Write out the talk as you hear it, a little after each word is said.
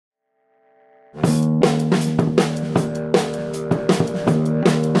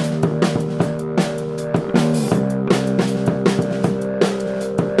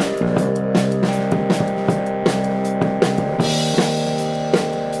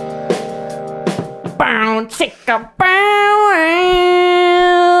bow, chicka bow.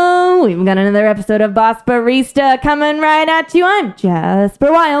 We've got another episode of Boss Barista coming right at you. I'm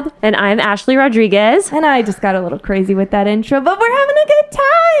Jasper Wild. And I'm Ashley Rodriguez. And I just got a little crazy with that intro, but we're having a good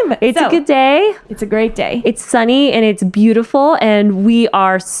time. It's a good day. It's a great day. It's sunny and it's beautiful. And we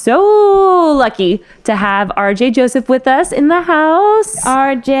are so lucky to have RJ Joseph with us in the house.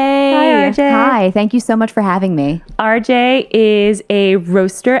 RJ. Hi, RJ. Hi, thank you so much for having me. RJ is a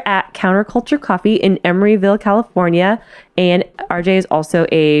roaster at Counterculture Coffee in Emeryville, California. And RJ is also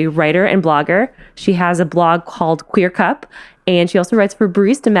a writer and blogger. She has a blog called Queer Cup. And she also writes for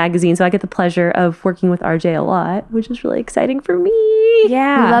Barista Magazine. So I get the pleasure of working with RJ a lot, which is really exciting for me.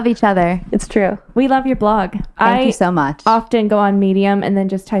 Yeah. We love each other. It's true. We love your blog. Thank you so much. Often go on Medium and then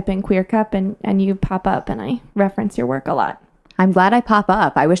just type in Queer Cup and you pop up, and I reference your work a lot. I'm glad I pop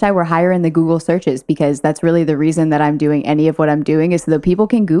up. I wish I were higher in the Google searches because that's really the reason that I'm doing any of what I'm doing is so that people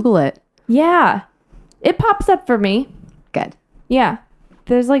can Google it. Yeah. It pops up for me. Good. Yeah.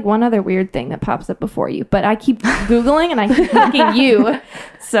 There's like one other weird thing that pops up before you, but I keep Googling and I keep looking you.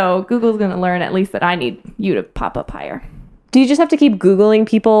 So Google's going to learn at least that I need you to pop up higher. Do you just have to keep Googling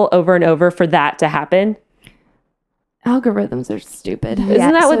people over and over for that to happen? Algorithms are stupid. Yeah,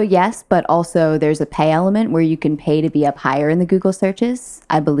 Isn't that so what- yes, but also there's a pay element where you can pay to be up higher in the Google searches,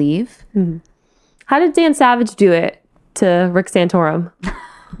 I believe. How did Dan Savage do it to Rick Santorum?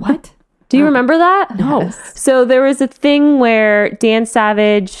 What? Do you remember that? No. So there was a thing where Dan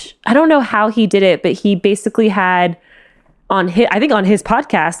Savage, I don't know how he did it, but he basically had on his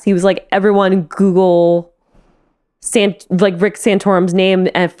podcast, he was like, everyone Google Rick Santorum's name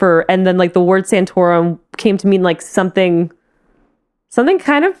and then like the word Santorum came to mean like something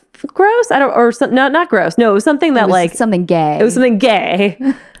kind of gross. Not gross. No, it was something that like something gay. it was something gay.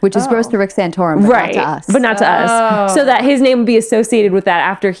 which is gross to Rick Santorum, but Right. not to us. But not to us. So that his name would be associated with that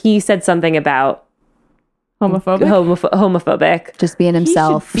after he said something about Homophobic? homophobic. just being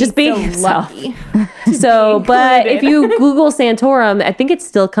himself. Just being so himself. lucky. So, but included. if you Google Santorum, I think it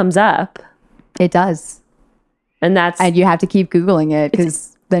still comes up. It does. And that's And you have to keep Googling it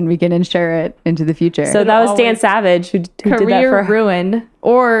because then we can insure it into the future. so that was Dan always Savage who did that Career for ruined.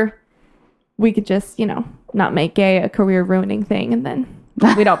 Or we could just, not make gay a career ruining thing and then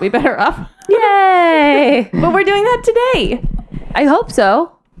we'd all be better off. Yay! But we're doing that today. I hope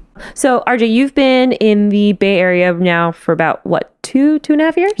so. So, RJ, you've been in the Bay Area now for about, what, two and a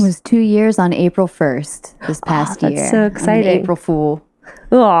half years? It was 2 years on April 1st this past that's year. so I'm an exciting. April Fool.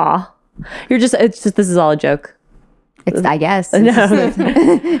 Aw. It's just, this is all a joke. I guess. No.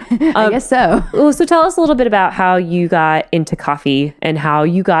 I guess so. Well, so tell us a little bit about how you got into coffee and how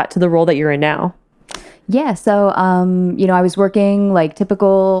you got to the role that you're in now. Yeah. So, I was working like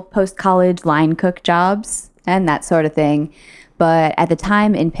typical post-college line cook jobs and that sort of thing. But at the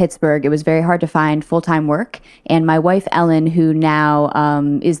time in Pittsburgh, it was very hard to find full-time work. And my wife, Ellen, who now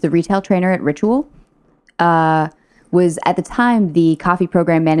is the retail trainer at Ritual, was at the time the coffee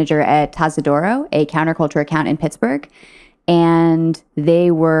program manager at Tazadoro, a counterculture account in Pittsburgh. And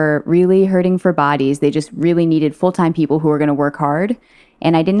they were really hurting for bodies. They just really needed full-time people who were going to work hard.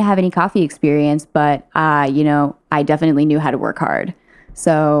 And I didn't have any coffee experience, but, I definitely knew how to work hard.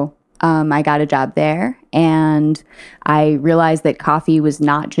 So I got a job there, and I realized that coffee was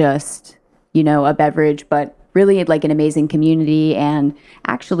not just, a beverage, but really like an amazing community and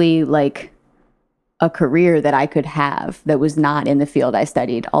actually like a career that I could have that was not in the field I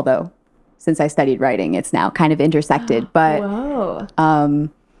studied. Although since I studied writing, it's now kind of intersected. But Whoa.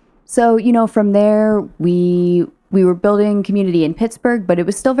 so, from there, we were building community in Pittsburgh, but it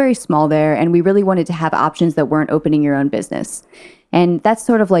was still very small there. And we really wanted to have options that weren't opening your own business. And that's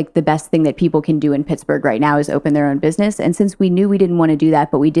sort of like the best thing that people can do in Pittsburgh right now is open their own business. And since we knew we didn't want to do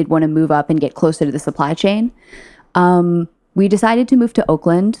that, but we did want to move up and get closer to the supply chain, we decided to move to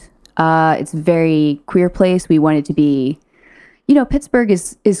Oakland. It's a very queer place. We wanted to be, Pittsburgh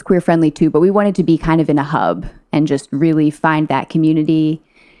is queer friendly too, but we wanted to be kind of in a hub and just really find that community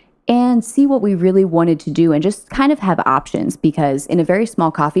and see what we really wanted to do and just kind of have options, because in a very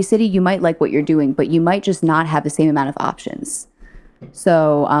small coffee city, you might like what you're doing, but you might just not have the same amount of options.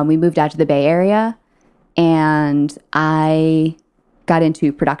 So we moved out to the Bay Area, and I got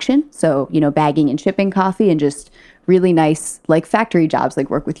into production. So, bagging and shipping coffee and just really nice, like factory jobs, like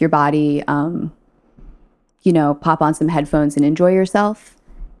work with your body, pop on some headphones and enjoy yourself.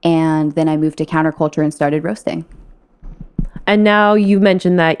 And then I moved to counterculture and started roasting. And now you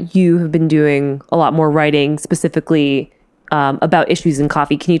mentioned that you have been doing a lot more writing specifically about issues in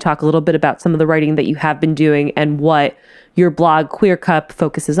coffee. Can you talk a little bit about some of the writing that you have been doing and what your blog Queer Cup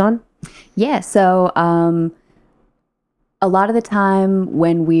focuses on? Yeah. So a lot of the time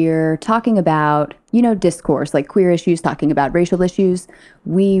when we're talking about, discourse, like queer issues, talking about racial issues,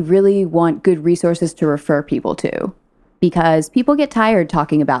 we really want good resources to refer people to because people get tired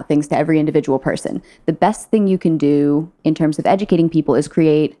talking about things to every individual person. The best thing you can do in terms of educating people is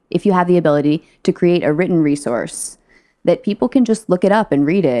create, if you have the ability, to create a written resource that people can just look it up and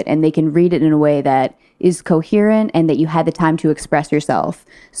read it, and they can read it in a way that is coherent and that you had the time to express yourself.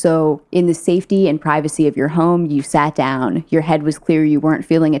 So in the safety and privacy of your home, you sat down, your head was clear, you weren't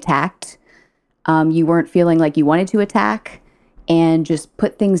feeling attacked, you weren't feeling like you wanted to attack, and just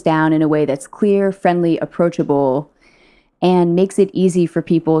put things down in a way that's clear, friendly, approachable, and makes it easy for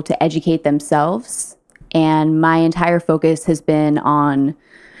people to educate themselves. And my entire focus has been on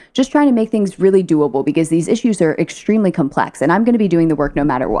just trying to make things really doable because these issues are extremely complex and I'm going to be doing the work no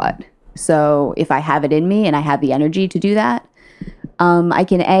matter what. So if I have it in me and I have the energy to do that, I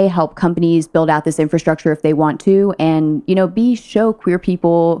can help companies build out this infrastructure if they want to, and show queer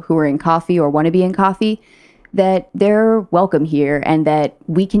people who are in coffee or want to be in coffee that they're welcome here and that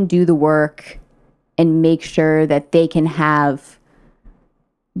we can do the work and make sure that they can have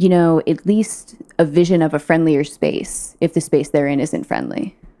at least a vision of a friendlier space if the space they're in isn't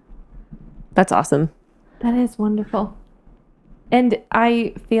friendly. That's awesome. That is wonderful. And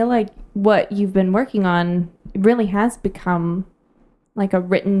I feel like what you've been working on really has become like a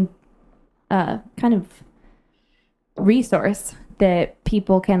written kind of resource that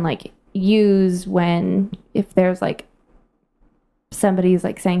people can like use if there's like somebody's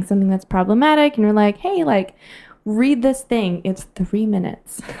like saying something that's problematic and you're like, hey, like read this thing. It's 3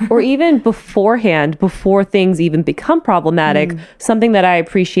 minutes. Or even beforehand, before things even become problematic, something that I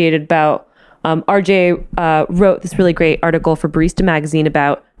appreciated about RJ wrote this really great article for Barista Magazine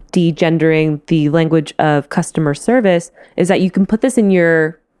about degendering the language of customer service is that you can put this in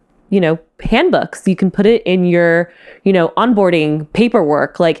your, handbooks. You can put it in your, onboarding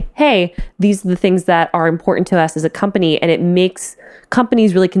paperwork. Like, hey, these are the things that are important to us as a company. And it makes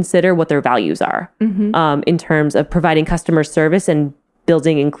companies really consider what their values are in terms of providing customer service and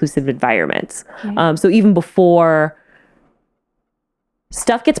building inclusive environments. Yeah. So even before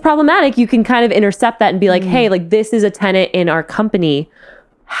stuff gets problematic, you can kind of intercept that and be like, hey, like this is a tenet in our company.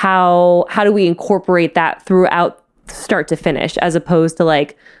 How do we incorporate that throughout start to finish, as opposed to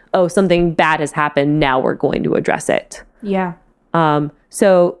like, oh, something bad has happened, now we're going to address it. Yeah.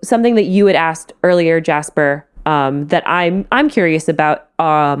 So something that you had asked earlier, Jasper, that I'm curious about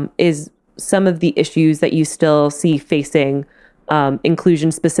is some of the issues that you still see facing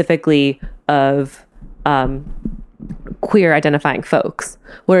inclusion, specifically of queer identifying folks.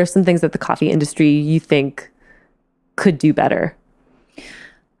 What are some things that the coffee industry you think could do better?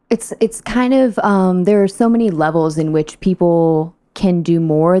 It's kind of there are so many levels in which people can do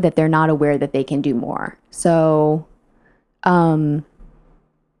more that they're not aware that they can do more. So I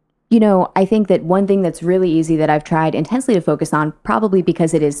think that one thing that's really easy that I've tried intensely to focus on, probably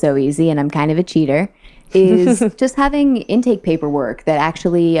because it is so easy and I'm kind of a cheater, is just having intake paperwork that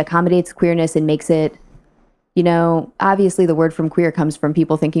actually accommodates queerness and makes it, obviously the word from queer comes from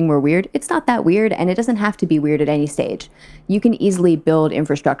people thinking we're weird. It's not that weird, and it doesn't have to be weird at any stage. You can easily build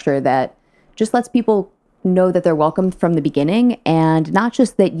infrastructure that just lets people know that they're welcomed from the beginning, and not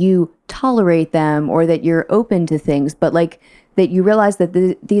just that you tolerate them or that you're open to things, but like that you realize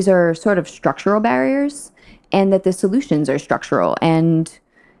that these are sort of structural barriers and that the solutions are structural. And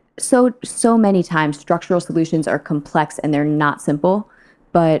so many times structural solutions are complex and they're not simple.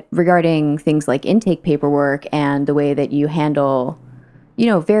 But regarding things like intake paperwork and the way that you handle,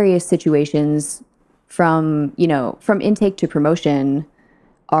 various situations from intake to promotion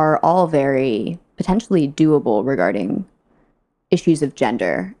are all very potentially doable regarding issues of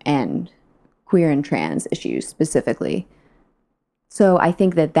gender and queer and trans issues specifically. So I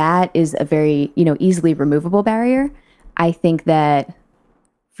think that is a very, easily removable barrier. I think that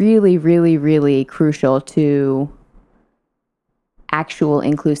really, really, really crucial to actual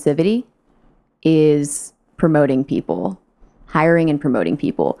inclusivity is promoting people, hiring and promoting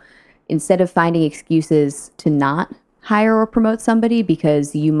people. Instead of finding excuses to not hire or promote somebody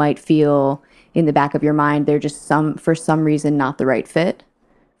because you might feel in the back of your mind they're just for some reason not the right fit,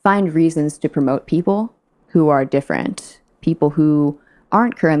 find reasons to promote people who are different, people who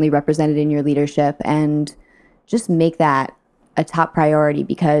aren't currently represented in your leadership, and just make that a top priority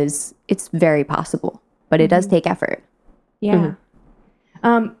because it's very possible, but it does take effort. Yeah.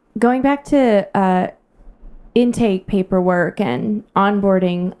 Going back to intake paperwork and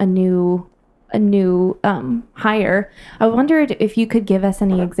onboarding a new hire, I wondered if you could give us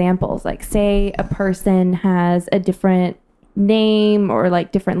any examples. Like, say a person has a different name or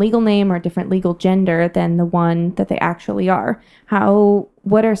like different legal name or different legal gender than the one that they actually are.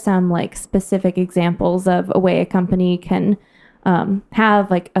 What are some like specific examples of a way a company can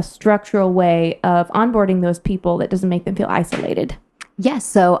have like a structural way of onboarding those people that doesn't make them feel isolated? Yes.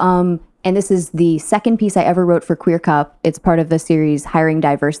 So, and this is the second piece I ever wrote for Queer Cup. It's part of the series Hiring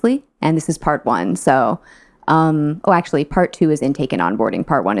Diversely, and this is part 1. So, actually, part 2 is intake and onboarding.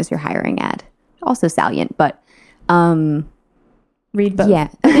 Part 1 is your hiring ad. Also salient, but Read both. yeah,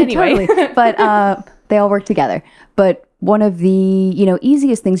 Anyway. totally. But they all work together. But one of the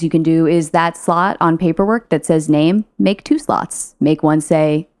easiest things you can do is that slot on paperwork that says name. Make 2 slots. Make one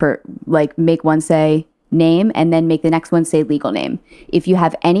say name, and then make the next one say legal name. If you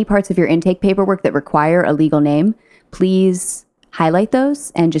have any parts of your intake paperwork that require a legal name, please highlight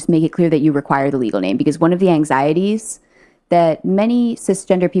those and just make it clear that you require the legal name. Because one of the anxieties that many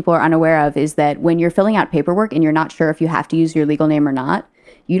cisgender people are unaware of is that when you're filling out paperwork and you're not sure if you have to use your legal name or not,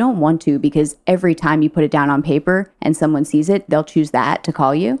 you don't want to, because every time you put it down on paper and someone sees it, they'll choose that to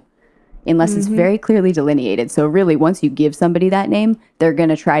call you unless it's very clearly delineated. So really, once you give somebody that name, they're going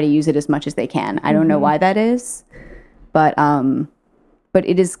to try to use it as much as they can. I don't know why that is, but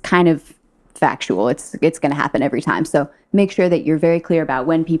it is kind of factual. It's going to happen every time. So make sure that you're very clear about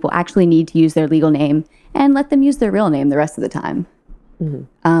when people actually need to use their legal name, and let them use their real name the rest of the time.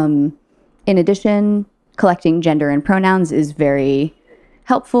 In addition, collecting gender and pronouns is very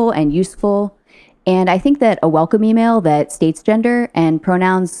helpful and useful. And I think that a welcome email that states gender and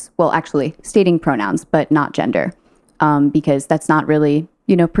pronouns, well, actually stating pronouns, but not gender, because that's not really,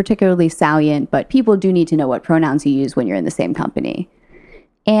 particularly salient, but people do need to know what pronouns you use when you're in the same company.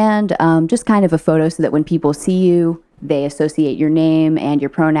 And just kind of a photo so that when people see you, they associate your name and your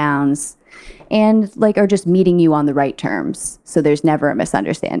pronouns and are just meeting you on the right terms. So there's never a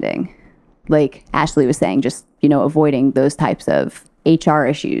misunderstanding. Like Ashley was saying, just, avoiding those types of HR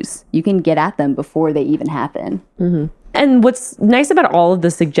issues. You can get at them before they even happen. And what's nice about all of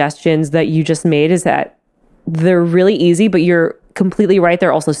the suggestions that you just made is that they're really easy, but you're completely right.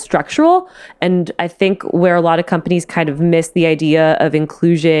 They're also structural. And I think where a lot of companies kind of miss the idea of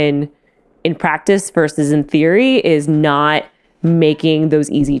inclusion in practice versus in theory is not making those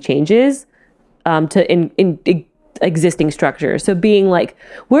easy changes to in existing structures. So being like,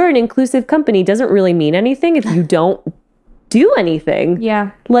 we're an inclusive company doesn't really mean anything if you don't do anything.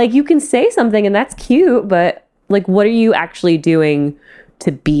 Yeah. Like, you can say something and that's cute, but what are you actually doing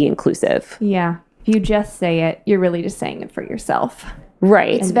to be inclusive? Yeah. If you just say it, you're really just saying it for yourself.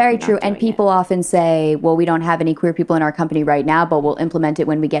 Right. It's very true. And people often say, well, we don't have any queer people in our company right now, but we'll implement it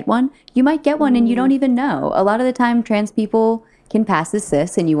when we get one. You might get one and you don't even know. A lot of the time, trans people can pass as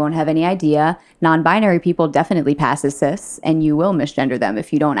cis and you won't have any idea. Non-binary people definitely pass as cis, and you will misgender them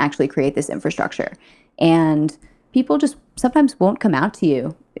if you don't actually create this infrastructure. And people just sometimes won't come out to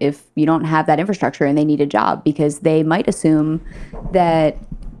you if you don't have that infrastructure and they need a job, because they might assume that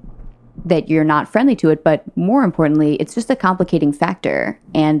you're not friendly to it. But more importantly, it's just a complicating factor,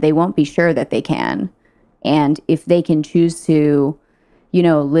 and they won't be sure that they can. And if they can choose to,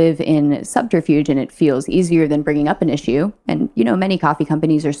 live in subterfuge and it feels easier than bringing up an issue, and, many coffee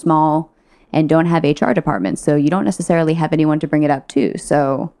companies are small and don't have HR departments, so you don't necessarily have anyone to bring it up to.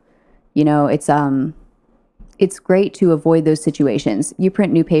 So, it's great to avoid those situations. You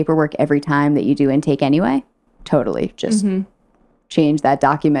print new paperwork every time that you do intake anyway. Totally. Just change that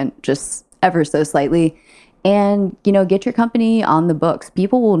document just ever so slightly, and, get your company on the books.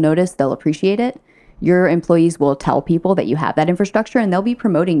 People will notice, they'll appreciate it. Your employees will tell people that you have that infrastructure, and they'll be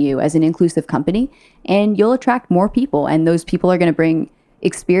promoting you as an inclusive company, and you'll attract more people. And those people are going to bring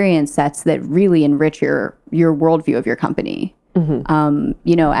experience sets that really enrich your worldview of your company.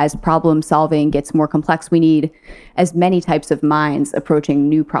 As problem solving gets more complex, we need as many types of minds approaching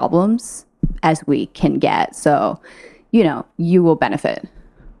new problems as we can get. So, you will benefit.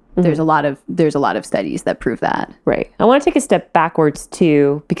 There's a lot of studies that prove that. Right. I want to take a step backwards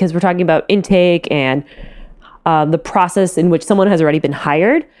too, because we're talking about intake and the process in which someone has already been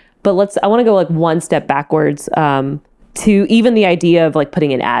hired. But I want to go one step backwards to even the idea of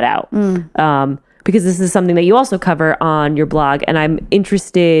putting an ad out. Because this is something that you also cover on your blog. And I'm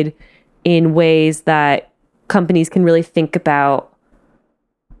interested in ways that companies can really think about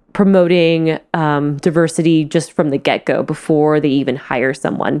promoting diversity just from the get-go before they even hire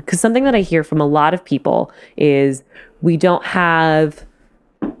someone. Because something that I hear from a lot of people is we don't have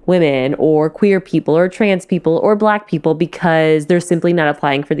women or queer people or trans people or Black people because they're simply not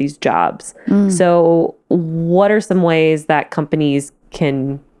applying for these jobs. So what are some ways that companies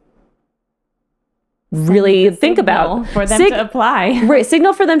can really think about for them to apply. Right,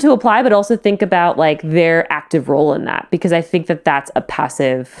 signal for them to apply, but also think about like their active role in that, because I think that that's a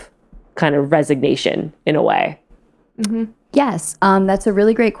passive kind of resignation in a way. Yes, that's a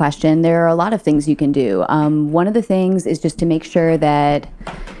really great question. There are a lot of things you can do. One of the things is just to make sure that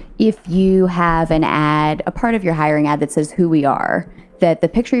if you have an ad, a part of your hiring ad that says who we are, that the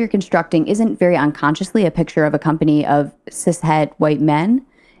picture you're constructing isn't very unconsciously a picture of a company of cishet white men.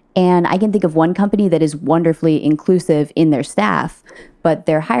 And I can think of one company that is wonderfully inclusive in their staff, but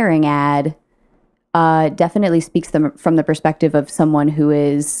their hiring ad definitely speaks them from the perspective of someone who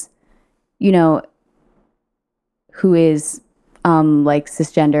is, like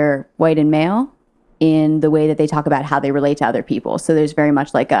cisgender, white and male, in the way that they talk about how they relate to other people. So there's very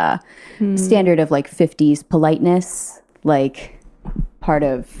much like a standard of like 50s politeness, like part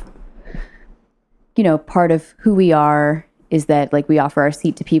of who we are is that like we offer our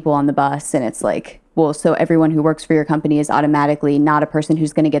seat to people on the bus, and it's like, well, so everyone who works for your company is automatically not a person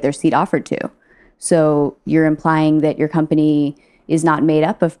who's going to get their seat offered to. So you're implying that your company is not made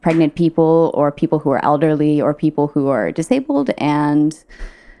up of pregnant people or people who are elderly or people who are disabled, and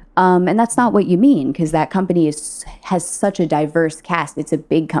that's not what you mean, because that company has such a diverse cast. It's a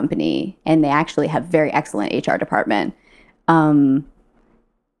big company, and they actually have very excellent HR department.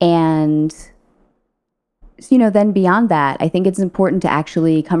 Then beyond that, I think it's important to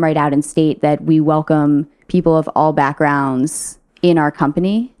actually come right out and state that we welcome people of all backgrounds in our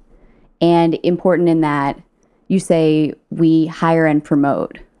company. And important in that you say we hire and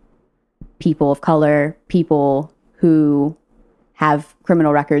promote people of color, people who have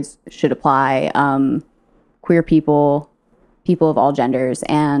criminal records should apply, queer people, people of all genders,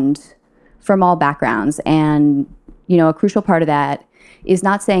 and from all backgrounds. And, a crucial part of that is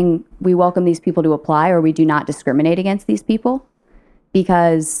not saying we welcome these people to apply or we do not discriminate against these people,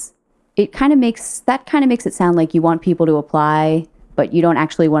 because it kind of makes it sound like you want people to apply, but you don't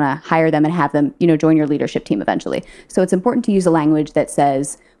actually want to hire them and have them, join your leadership team eventually. So it's important to use a language that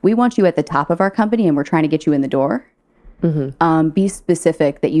says, we want you at the top of our company and we're trying to get you in the door. Be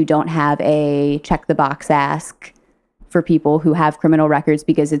specific that you don't have a check the box ask for people who have criminal records,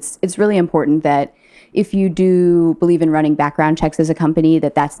 because it's really important that if you do believe in running background checks as a company,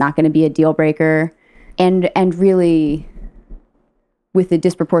 that's not going to be a deal breaker. And really, with the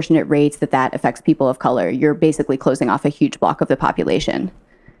disproportionate rates that affects people of color, you're basically closing off a huge block of the population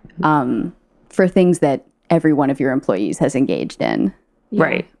for things that every one of your employees has engaged in. Yeah.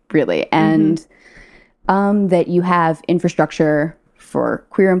 Right. Really. And that you have infrastructure for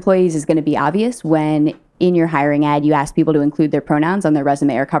queer employees is going to be obvious when in your hiring ad you ask people to include their pronouns on their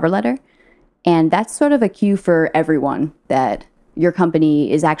resume or cover letter. And that's sort of a cue for everyone that your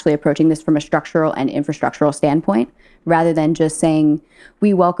company is actually approaching this from a structural and infrastructural standpoint, rather than just saying,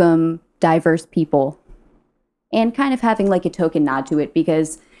 we welcome diverse people, and kind of having like a token nod to it,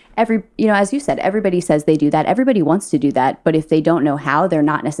 because as you said, everybody says they do that. Everybody wants to do that. But if they don't know how, they're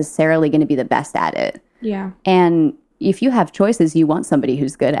not necessarily going to be the best at it. Yeah. And if you have choices, you want somebody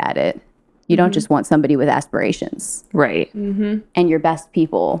who's good at it. You don't just want somebody with aspirations. Right. And your best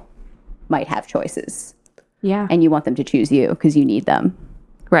people might have choices. Yeah. And you want them to choose you because you need them.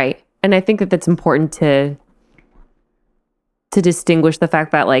 Right. And I think that that's important to distinguish the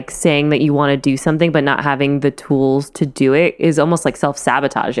fact that like saying that you want to do something but not having the tools to do it is almost like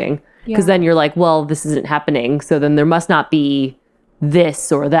self-sabotaging, because then you're like, well, this isn't happening, so then there must not be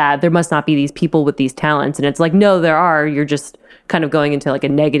this or that. There must not be these people with these talents. And it's like, no, there are. You're just kind of going into like a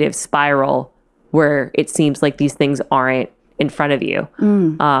negative spiral where it seems like these things aren't in front of you.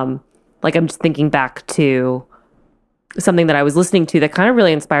 Like I'm just thinking back to something that I was listening to that kind of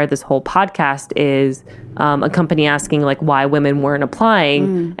really inspired this whole podcast is a company asking like why women weren't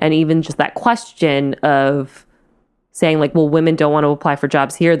applying. And even just that question of saying like, well, women don't want to apply for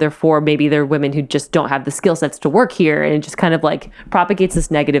jobs here, therefore maybe they're women who just don't have the skill sets to work here. And it just kind of like propagates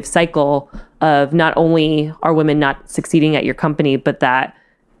this negative cycle of not only are women not succeeding at your company, but that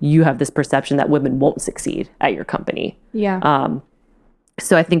you have this perception that women won't succeed at your company. Yeah.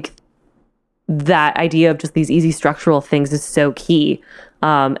 So I think that idea of just these easy structural things is so key.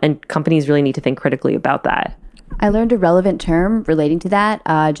 And companies really need to think critically about that. I learned a relevant term relating to that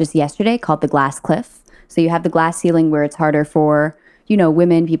just yesterday called the glass cliff. So you have the glass ceiling where it's harder for,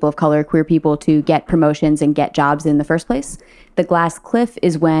 women, people of color, queer people to get promotions and get jobs in the first place. The glass cliff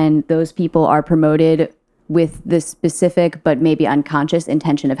is when those people are promoted with the specific but maybe unconscious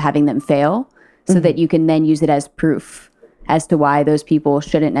intention of having them fail, so that you can then use it as proof as to why those people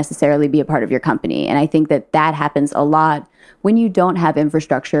shouldn't necessarily be a part of your company. And I think that happens a lot when you don't have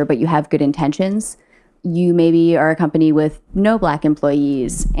infrastructure, but you have good intentions. you maybe are a company with no Black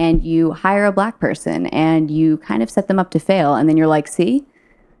employees and you hire a Black person and you kind of set them up to fail. And then you're like, see,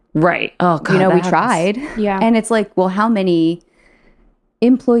 Right. Oh, God. we that happens. tried. Yeah. And it's like, well, how many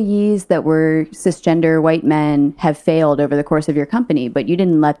employees that were cisgender white men have failed over the course of your company? But you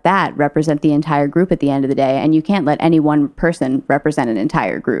didn't let that represent the entire group at the end of the day. And you can't let any one person represent an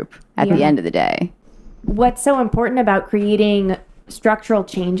entire group at the end of the day. What's so important about creating structural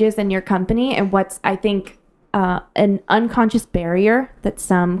changes in your company, and what's, I think, an unconscious barrier that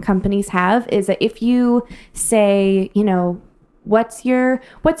some companies have, is that if you say, you know, what's your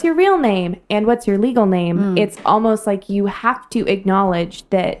real name and what's your legal name, it's almost like you have to acknowledge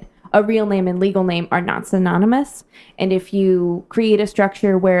that a real name and legal name are not synonymous. And if you create a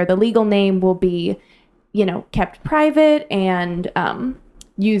structure where the legal name will be, you know, kept private and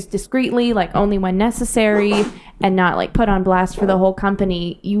used discreetly, like only when necessary, and not like put on blast for the whole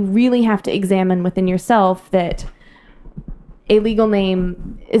company, you really have to examine within yourself that a legal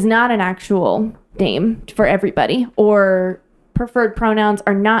name is not an actual name for everybody, or preferred pronouns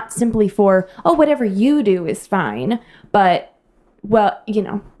are not simply for, oh, whatever you do is fine, but, well, you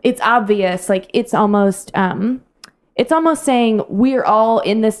know, it's obvious, like it's almost saying we're all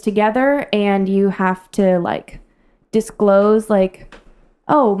in this together, and you have to like disclose, like,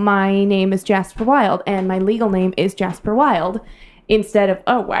 oh, my name is Jasper Wild and my legal name is Jasper Wild, instead of,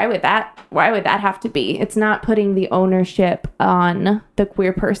 oh, why would that have to be? It's not putting the ownership on the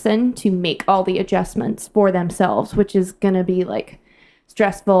queer person to make all the adjustments for themselves, which is going to be like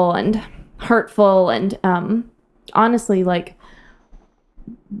stressful and hurtful. And honestly, like,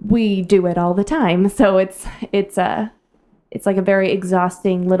 we do it all the time. So it's like a very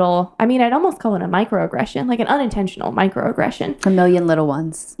exhausting little, I mean, I'd almost call it a microaggression, like an unintentional microaggression. A million little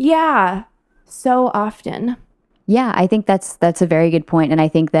ones. Yeah, so often. Yeah, I think that's a very good point. And I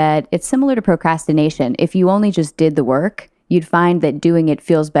think that it's similar to procrastination. If you only just did the work, you'd find that doing it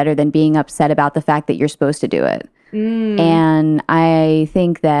feels better than being upset about the fact that you're supposed to do it. And I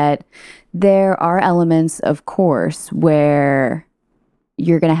think that there are elements, of course, where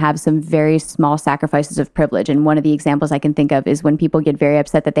you're going to have some very small sacrifices of privilege. And one of the examples I can think of is when people get very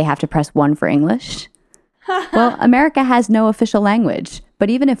upset that they have to press 1 for English. Well, America has no official language. But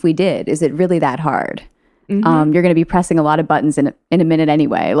even if we did, is it really that hard? You're going to be pressing a lot of buttons in a minute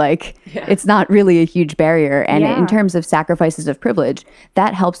anyway. Like, it's not really a huge barrier. And in terms of sacrifices of privilege,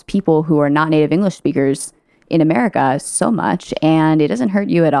 that helps people who are not native English speakers in America so much. And it doesn't hurt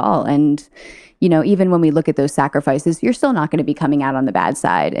you at all. And, you know, even when we look at those sacrifices, you're still not going to be coming out on the bad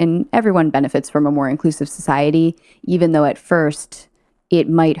side. And everyone benefits from a more inclusive society, even though at first it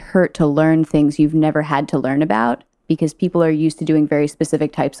might hurt to learn things you've never had to learn about, because people are used to doing very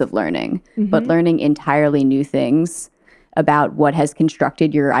specific types of learning. But learning entirely new things about what has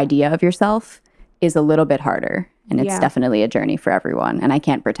constructed your idea of yourself is a little bit harder. And it's definitely a journey for everyone. And I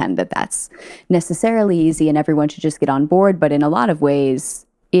can't pretend that that's necessarily easy and everyone should just get on board. But in a lot of ways,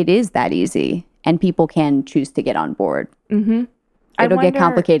 it is that easy. And people can choose to get on board. It'll get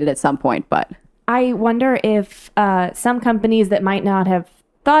complicated at some point, but I wonder if some companies that might not have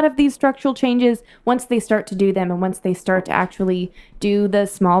thought of these structural changes, once they start to do them and once they start to actually do the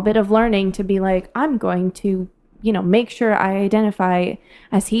small bit of learning to be like, I'm going to, you know, make sure I identify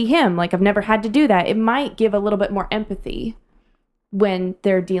as he, him, like I've never had to do that. It might give a little bit more empathy when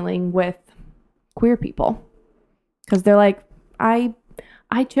they're dealing with queer people, because they're like, I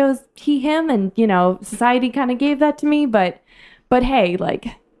chose he, him, and, you know, society kind of gave that to me, but hey,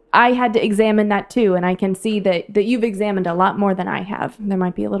 like, I had to examine that too, and I can see that you've examined a lot more than I have. There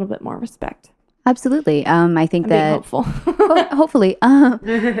might be a little bit more respect. Absolutely. I think I'm that being hopeful. hopefully,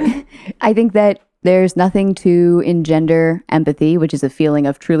 I think that there's nothing to engender empathy, which is a feeling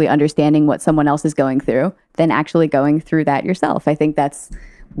of truly understanding what someone else is going through, than actually going through that yourself. I think that's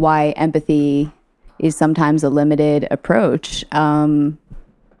why empathy is sometimes a limited approach,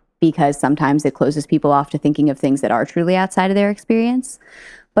 because sometimes it closes people off to thinking of things that are truly outside of their experience.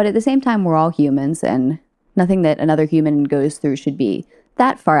 But at the same time, we're all humans, and nothing that another human goes through should be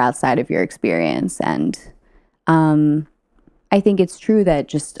that far outside of your experience. And I think it's true that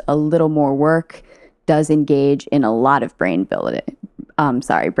just a little more work does engage in a lot of brain building.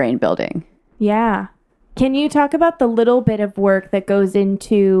 Yeah. Can you talk about the little bit of work that goes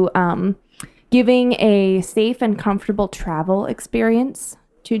into giving a safe and comfortable travel experience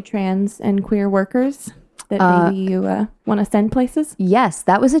to trans and queer workers that maybe you want to send places? Yes,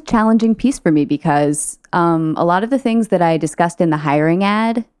 that was a challenging piece for me because a lot of the things that I discussed in the hiring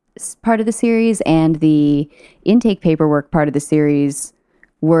ad part of the series and the intake paperwork part of the series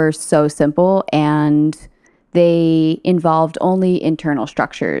were so simple, and they involved only internal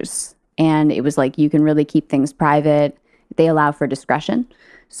structures. and it was like you can really keep things private. They allow for discretion.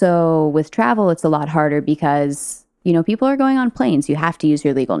 So with travel, it's a lot harder because, you know, people are going on planes. You have to use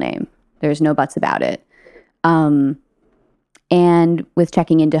your legal name. There's no buts about it. And with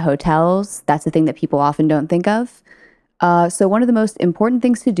checking into hotels, that's the thing that people often don't think of. So one of the most important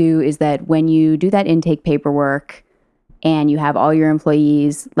things to do is that when you do that intake paperwork and you have all your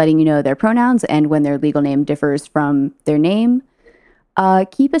employees letting you know their pronouns and when their legal name differs from their name,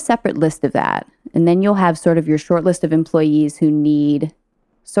 keep a separate list of that. And then you'll have sort of your short list of employees who need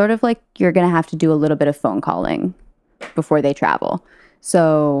sort of like you're going to have to do a little bit of phone calling before they travel.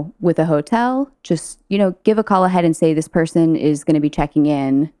 So with a hotel, just, you know, give a call ahead and say this person is going to be checking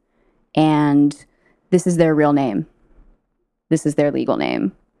in and this is their real name. This is their legal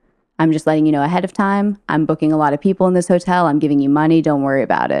name. I'm just letting you know ahead of time. I'm booking a lot of people in this hotel. I'm giving you money. Don't worry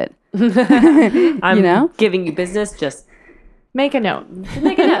about it. I'm You know? giving you business. Just Make a note.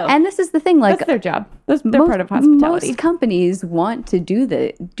 make a note. And this is the thing, like That's their job. They're part of hospitality. Most companies want to do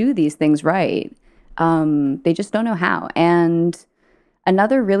these things right. They just don't know how. And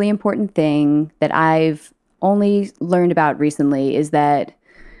another really important thing that I've only learned about recently is that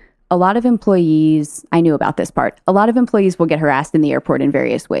a lot of employees, I knew about this part, a lot of employees will get harassed in the airport in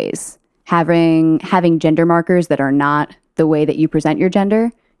various ways. Having gender markers that are not the way that you present your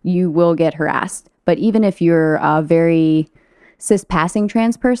gender, you will get harassed. But even if you're a very cis-passing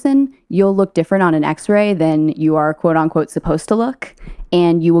trans person, you'll look different on an x-ray than you are quote unquote supposed to look.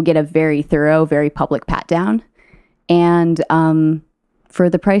 And you will get a very thorough, very public pat down. And for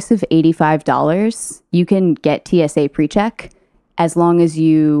the price of $85, you can get TSA PreCheck as long as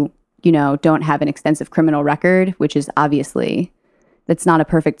you know, don't have an extensive criminal record, which is obviously, that's not a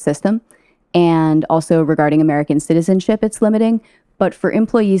perfect system. And also regarding American citizenship, it's limiting. But for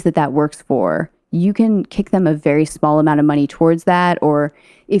employees that works for, you can kick them a very small amount of money towards that. Or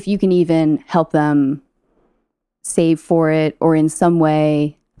if you can even help them save for it or in some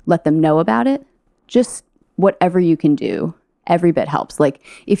way let them know about it, just whatever you can do, every bit helps. Like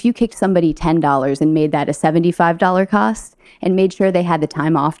if you kicked somebody $10 and made that a $75 cost and made sure they had the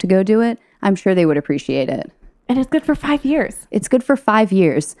time off to go do it, I'm sure they would appreciate it. And it's good for 5 years. It's good for 5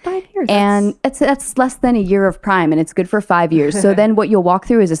 years. 5 years. And that's less than a year of prime, and it's good for 5 years. So then what you'll walk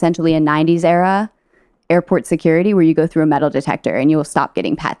through is essentially a 90s era airport security where you go through a metal detector and you will stop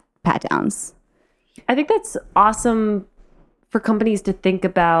getting pat downs. I think that's awesome for companies to think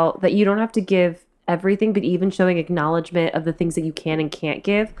about, that you don't have to give everything, but even showing acknowledgement of the things that you can and can't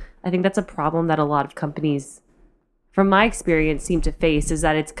give. I think that's a problem that a lot of companies, from my experience, seem to face, is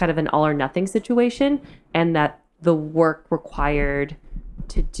that it's kind of an all or nothing situation, and that the work required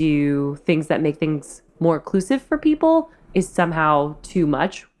to do things that make things more inclusive for people is somehow too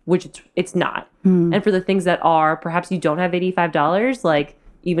much, which it's not. And for the things that are, perhaps you don't have $85, like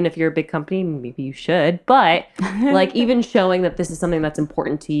even if you're a big company, maybe you should, but like even showing that this is something that's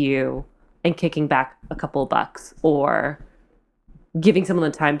important to you and kicking back a couple of bucks or giving someone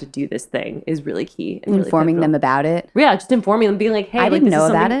the time to do this thing is really key. And Informing them about it. Yeah, just informing them, being like, hey, I like, didn't this know is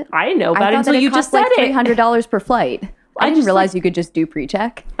about something- it. I didn't know about it thought until that you just said like it. $300 per flight. I didn't just, realize like- you could just do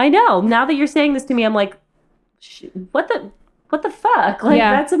pre-check. I know. Now that you're saying this to me, I'm like, what the fuck? Like,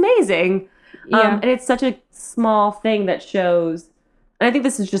 Yeah. that's amazing. Yeah. And it's such a small thing that shows, and I think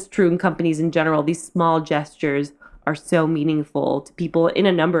this is just true in companies in general, these small gestures are so meaningful to people in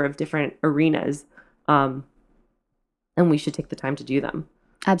a number of different arenas. And we should take the time to do them.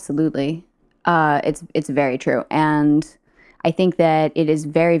 Absolutely. It's very true. And I think that it is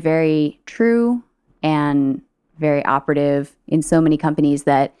very, very true and very operative in so many companies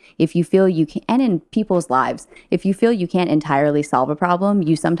that if you feel you can, and in people's lives, if you feel you can't entirely solve a problem,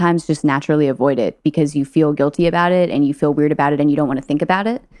 you sometimes just naturally avoid it because you feel guilty about it and you feel weird about it and you don't want to think about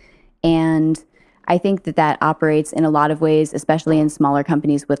it. And I think that operates in a lot of ways, especially in smaller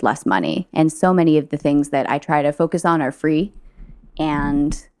companies with less money. And so many of the things that I try to focus on are free.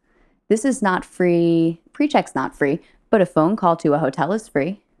 And this is not free. PreCheck's not free, but a phone call to a hotel is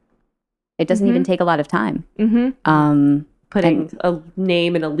free. It doesn't even take a lot of time. Putting a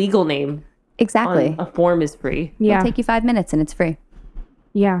name and a legal name Exactly. on a form is free. Yeah. It'll take you 5 minutes and it's free.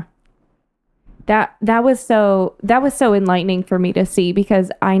 Yeah. That was so enlightening for me to see,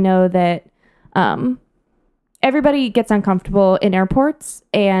 because I know that everybody gets uncomfortable in airports,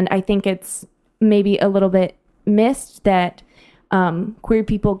 and I think it's maybe a little bit missed that queer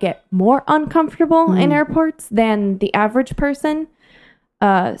people get more uncomfortable in airports than the average person.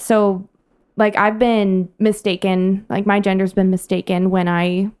 So like I've been mistaken, like my gender's been mistaken when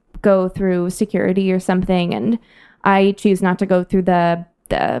I go through security or something, and I choose not to go through the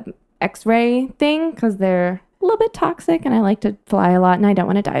x-ray thing because they're a little bit toxic and I like to fly a lot and I don't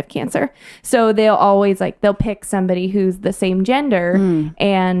want to die of cancer. So they'll always they'll pick somebody who's the same gender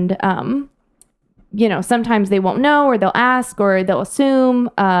and, sometimes they won't know or they'll ask or they'll assume.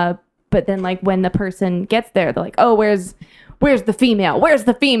 But then when the person gets there, they're like, oh, where's the female? Where's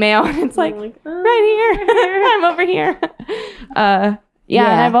the female? And it's right here. I'm over here. Yeah.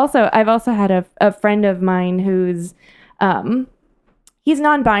 And I've also had a friend of mine who's, he's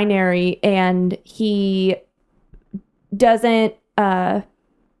non-binary and he doesn't,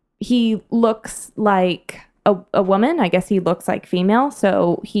 he looks like a woman. I guess he looks like female.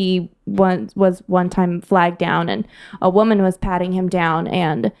 So he was one time flagged down and a woman was patting him down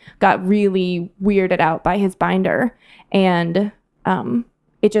and got really weirded out by his binder. And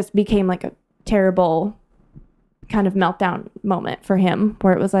it just became like a terrible kind of meltdown moment for him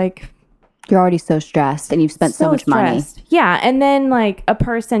where it was like, you're already so stressed and you've spent so much money. Yeah. And then a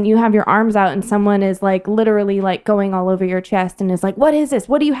person, you have your arms out and someone is literally going all over your chest and is like, what is this?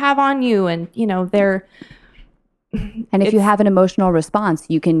 What do you have on you? And they're... And if you have an emotional response,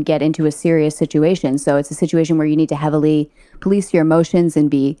 you can get into a serious situation. So it's a situation where you need to heavily police your emotions and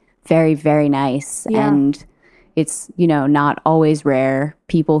be very, very nice. Yeah. And it's, not always rare.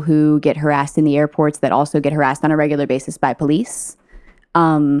 People who get harassed in the airports that also get harassed on a regular basis by police,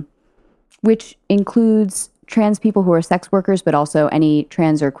 which includes trans people who are sex workers, but also any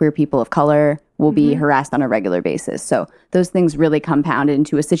trans or queer people of color will be harassed on a regular basis. So those things really compound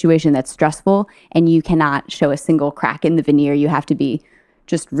into a situation that's stressful and you cannot show a single crack in the veneer. You have to be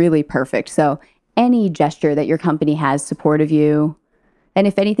just really perfect. So any gesture that your company has support of you, and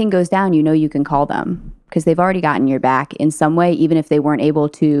if anything goes down, you can call them because they've already gotten your back in some way, even if they weren't able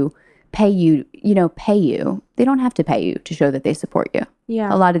to pay you. They don't have to pay you to show that they support you.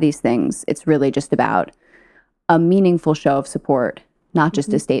 Yeah. A lot of these things, it's really just about a meaningful show of support, not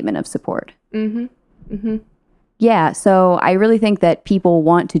just a statement of support. Mm-hmm. Mm-hmm. Yeah, so I really think that people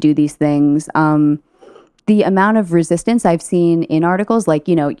want to do these things. The amount of resistance I've seen in articles,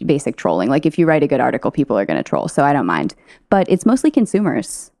 basic trolling, if you write a good article, people are going to troll, so I don't mind. But it's mostly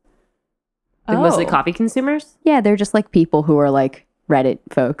consumers. Mostly coffee consumers? Yeah, they're just people who are Reddit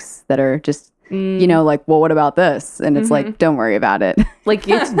folks that are just, well, what about this? And it's don't worry about it.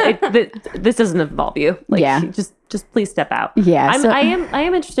 This doesn't involve you. Just please step out. Yeah. I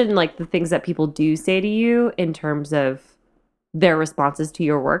am interested in the things that people do say to you in terms of their responses to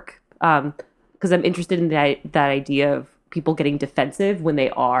your work. Because I'm interested in that idea of people getting defensive when they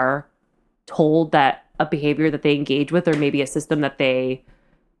are told that a behavior that they engage with or maybe a system that they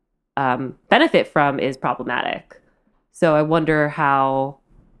benefit from is problematic. So I wonder how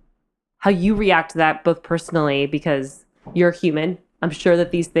you react to that both personally, because you're human. I'm sure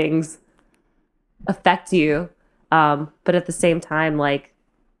that these things affect you. But at the same time,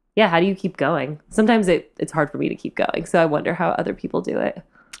 how do you keep going? Sometimes it's hard for me to keep going. So I wonder how other people do it.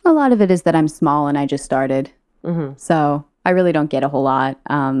 A lot of it is that I'm small and I just started. Mm-hmm. So I really don't get a whole lot.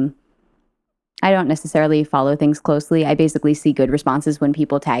 I don't necessarily follow things closely. I basically see good responses when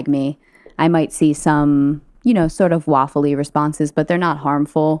people tag me. I might see some, sort of waffly responses, but they're not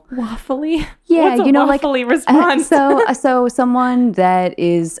harmful. Waffly? Yeah, what's a waffly response? So someone that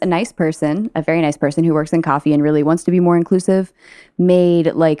is a nice person, a very nice person who works in coffee and really wants to be more inclusive,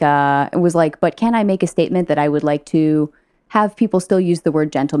 made but can I make a statement that I would like to have people still use the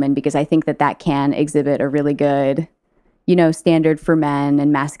word gentleman, because I think that can exhibit a really good, standard for men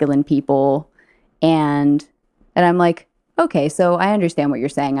and masculine people. And I'm like, okay, so I understand what you're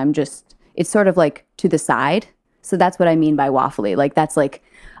saying. It's sort of to the side. So that's what I mean by waffly. That's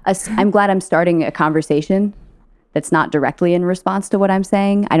I'm glad I'm starting a conversation that's not directly in response to what I'm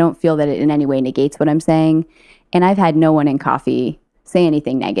saying. I don't feel that it in any way negates what I'm saying. And I've had no one in coffee say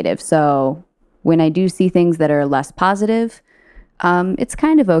anything negative. So when I do see things that are less positive, it's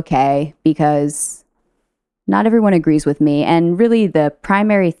kind of okay, because not everyone agrees with me. And really the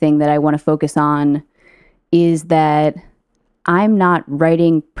primary thing that I want to focus on is that I'm not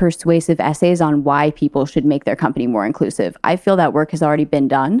writing persuasive essays on why people should make their company more inclusive. I feel that work has already been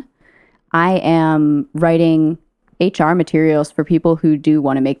done. I am writing HR materials for people who do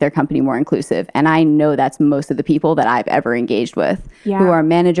want to make their company more inclusive. And I know that's most of the people that I've ever engaged with, who are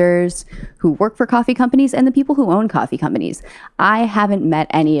managers, who work for coffee companies, and the people who own coffee companies. I haven't met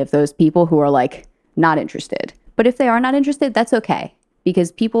any of those people who are not interested. But if they are not interested, that's okay,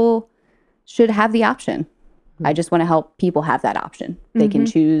 because people should have the option. I just want to help people have that option. They can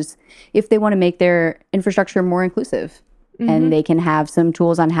choose if they want to make their infrastructure more inclusive, and they can have some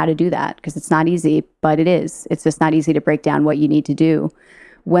tools on how to do that, because it's not easy, but it is. It's just not easy to break down what you need to do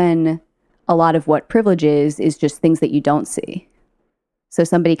when a lot of what privilege is just things that you don't see. So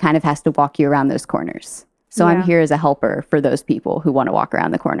somebody kind of has to walk you around those corners. So I'm Yeah. here as a helper for those people who want to walk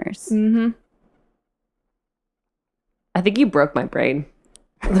around the corners. Mm-hmm. I think you broke my brain.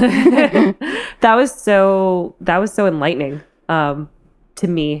 That was so enlightening to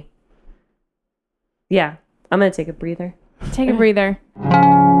me. Yeah, I'm gonna take a breather. Take a breather.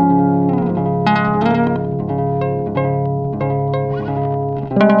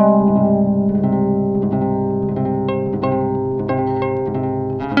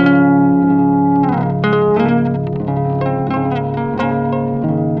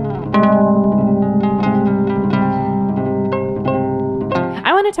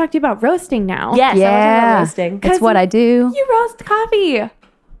 I want to talk to you about roasting now. Yes, I was Yeah, roasting. it's what I do You roast coffee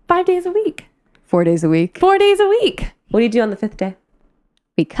 5 days a week, 4 days a week. 4 days a week. What do you do on the 5th day?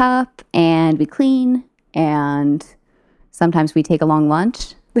 We cup and we clean, and sometimes we take a long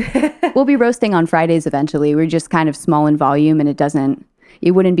lunch. We'll be roasting on Fridays eventually. We're just kind of small in volume, and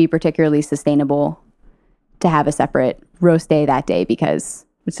it wouldn't be particularly sustainable to have a separate roast day that day, because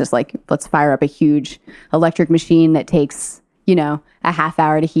it's just like, let's fire up a huge electric machine that takes, a half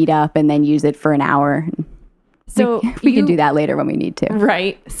hour to heat up and then use it for an hour. So We can do that later when we need to.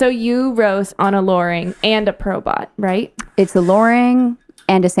 Right. So you roast on a Loring and a Probot, right? It's a Loring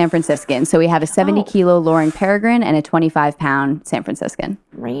and a San Franciscan. So we have a 70 kilo Loring Peregrine and a 25-pound San Franciscan.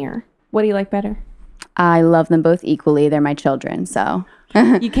 Rare. What do you like better? I love them both equally. They're my children. So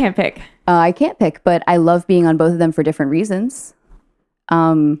You can't pick. I can't pick, but I love being on both of them for different reasons.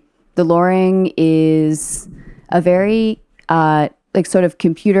 The Loring is a very sort of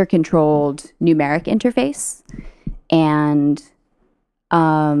computer controlled numeric interface, and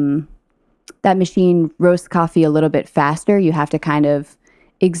that machine roasts coffee a little bit faster. You have to kind of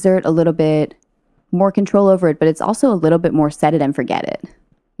exert a little bit more control over it, but it's also a little bit more set it and forget it.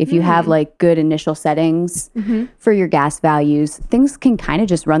 If you have like good initial settings for your gas values, things can kind of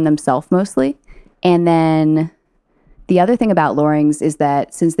just run themselves mostly. And then the other thing about Lorings is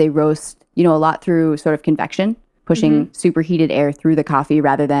that since they roast, a lot through sort of convection, pushing superheated air through the coffee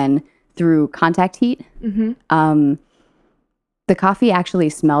rather than through contact heat, the coffee actually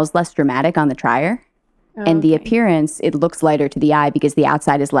smells less dramatic on the trier. And the appearance, it looks lighter to the eye because the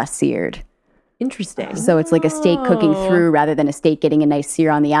outside is less seared. Interesting. So it's like a steak cooking through rather than a steak getting a nice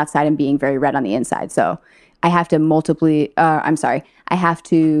sear on the outside and being very red on the inside. So I have to I have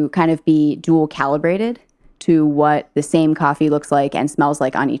to kind of be dual calibrated to what the same coffee looks like and smells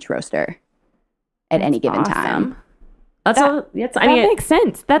like on each roaster at any given time. That's all. Yes, I That mean, makes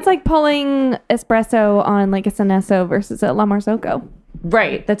sense. That's like pulling espresso on like a Seneso versus a La Marzocco.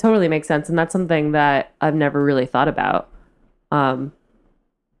 right. That totally makes sense, and that's something that I've never really thought about.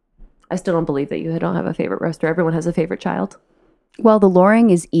 I still don't believe that you don't have a favorite roaster. Everyone has a favorite child. Well, the Loring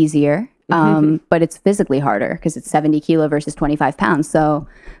is easier, but it's physically harder because it's 70 kilo versus 25 pounds. So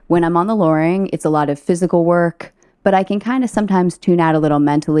when I'm on the Loring, it's a lot of physical work, but I can kind of sometimes tune out a little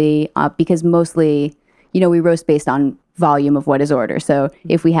mentally because mostly, we roast based on volume of what is ordered. So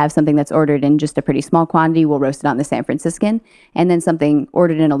if we have something that's ordered in just a pretty small quantity, we'll roast it on the San Franciscan. And then something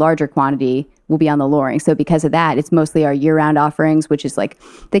ordered in a larger quantity will be on the Loring. So because of that, it's mostly our year-round offerings, which is like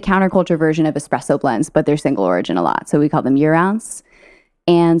the counterculture version of espresso blends, but they're single origin a lot. So we call them year-rounds.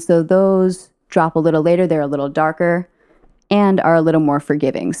 And so those drop a little later. They're a little darker and are a little more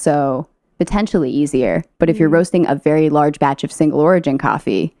forgiving. So potentially easier. But if you're roasting a very large batch of single origin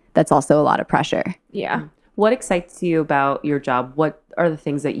coffee, that's also a lot of pressure. Yeah. What excites you about your job? What are the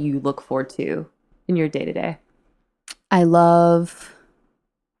things that you look forward to in your day-to-day? I love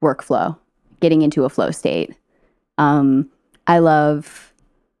workflow, getting into a flow state. I love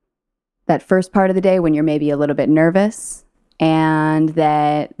that first part of the day when you're maybe a little bit nervous, and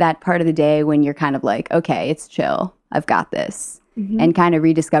that part of the day when you're kind of like, okay, it's chill. I've got this. And kind of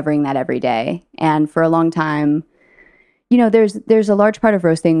rediscovering that every day. And for a long time, there's a large part of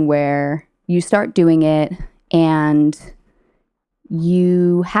roasting where you start doing it and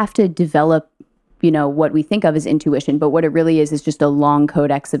you have to develop, what we think of as intuition, but what it really is just a long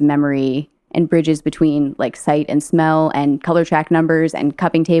codex of memory and bridges between like sight and smell and color track numbers and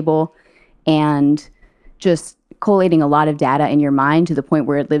cupping table, and just collating a lot of data in your mind to the point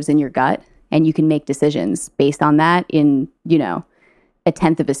where it lives in your gut and you can make decisions based on that in, a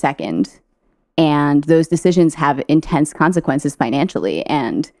tenth of a second. And those decisions have intense consequences financially,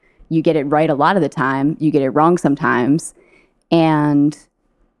 and you get it right a lot of the time, you get it wrong sometimes. And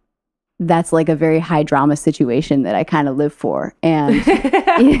that's like a very high drama situation that I kind of live for. And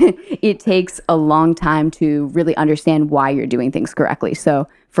it takes a long time to really understand why you're doing things correctly. So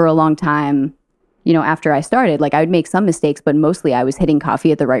for a long time, after I started, like I would make some mistakes, but mostly I was hitting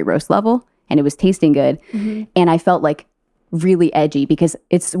coffee at the right roast level and it was tasting good. And I felt like really edgy because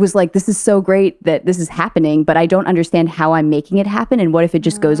it was like, this is so great that this is happening, but I don't understand how I'm making it happen. And what if it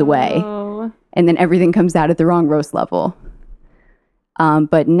just goes away Oh. and then everything comes out at the wrong roast level?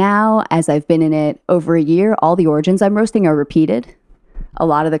 But now, as I've been in it over a year, all the origins I'm roasting are repeated. A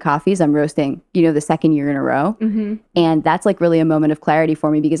lot of the coffees I'm roasting, the second year in a row. Mm-hmm. And that's like really a moment of clarity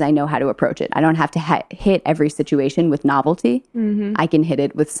for me because I know how to approach it. I don't have to hit every situation with novelty. Mm-hmm. I can hit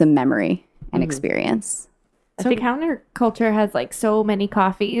it with some memory and experience. So counterculture has like so many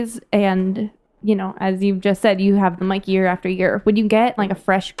coffees, and as you've just said, you have them like year after year. When you get like a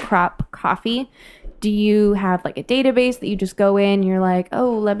fresh crop coffee, do you have like a database that you just go in? You're like,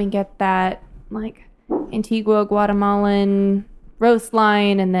 oh, let me get that like Antigua Guatemalan roast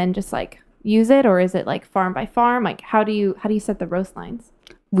line, and then just like use it, or is it like farm by farm? Like how do you set the roast lines?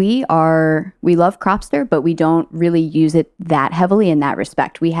 We love Cropster, but we don't really use it that heavily in that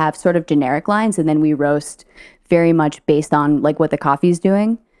respect. We have sort of generic lines, and then we roast very much based on like what the coffee's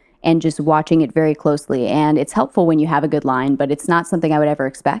doing and just watching it very closely. And it's helpful when you have a good line, but it's not something I would ever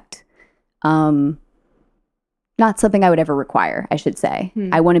expect. Not something I would ever require, I should say.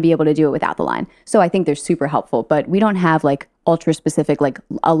 I want to be able to do it without the line. So I think they're super helpful, but we don't have like ultra specific, like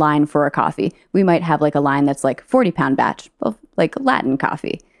a line for a coffee. We might have like a line that's like 40-pound batch of like Latin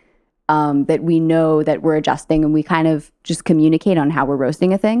coffee that we know that we're adjusting, and we kind of just communicate on how we're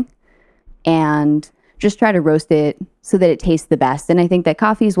roasting a thing and just try to roast it so that it tastes the best. And I think that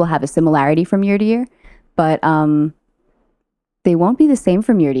coffees will have a similarity from year to year, but they won't be the same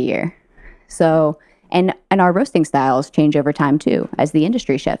from year to year. So, and our roasting styles change over time too, as the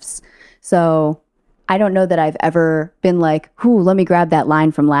industry shifts. So I don't know that I've ever been like, let me grab that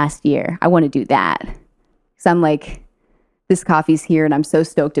line from last year. I want to do that. So I'm like, this coffee's here and I'm so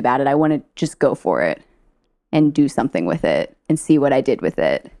stoked about it. I want to just go for it and do something with it and see what I did with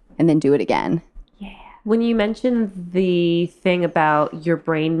it and then do it again. When you mentioned the thing about your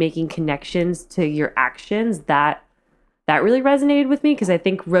brain making connections to your actions, that really resonated with me, because I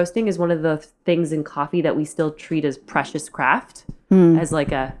think roasting is one of the things in coffee that we still treat as precious craft, as like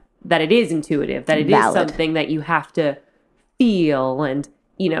that it is intuitive, that it is something that you have to feel. And,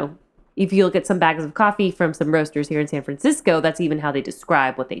 if you look at some bags of coffee from some roasters here in San Francisco, that's even how they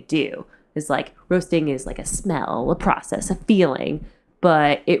describe what they do. It's like roasting is like a smell, a process, a feeling.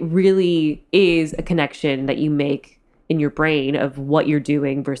 But it really is a connection that you make in your brain of what you're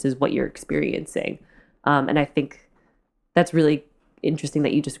doing versus what you're experiencing. And I think that's really interesting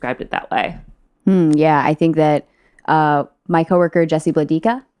that you described it that way. Yeah, I think that my coworker, Jesse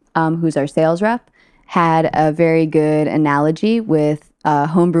Bladika, who's our sales rep, had a very good analogy with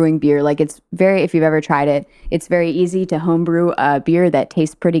homebrewing beer. Like if you've ever tried it, it's very easy to homebrew a beer that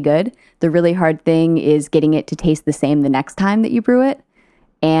tastes pretty good. The really hard thing is getting it to taste the same the next time that you brew it.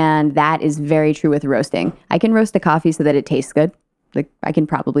 And that is very true with roasting. I can roast a coffee so that it tastes good. Like I can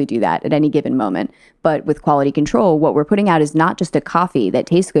probably do that at any given moment. But with quality control, what we're putting out is not just a coffee that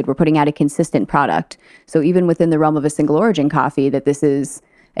tastes good. We're putting out a consistent product. So even within the realm of a single origin coffee, that this is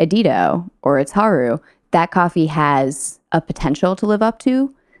Edito or it's Haru, that coffee has a potential to live up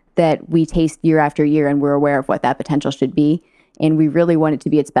to that we taste year after year, and we're aware of what that potential should be. And we really want it to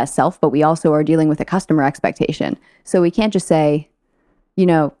be its best self, but we also are dealing with a customer expectation. So we can't just say,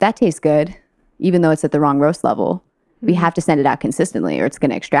 that tastes good, even though it's at the wrong roast level. We have to send it out consistently or it's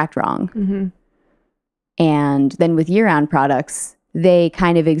going to extract wrong. Mm-hmm. And then with year-round products, they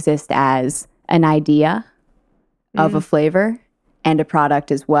kind of exist as an idea of a flavor and a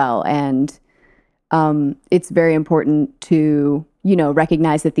product as well. And it's very important to,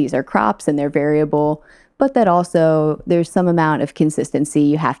 recognize that these are crops and they're variable, but that also there's some amount of consistency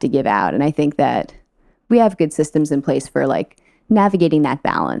you have to give out. And I think that we have good systems in place for like navigating that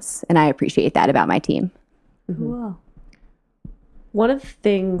balance. And I appreciate that about my team. Cool. One of the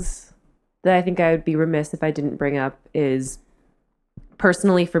things that I think I would be remiss if I didn't bring up is,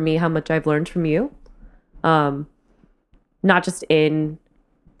 personally for me, how much I've learned from you. Not just in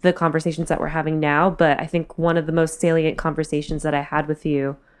the conversations that we're having now, but I think one of the most salient conversations that I had with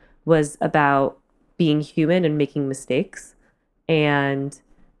you was about being human and making mistakes. And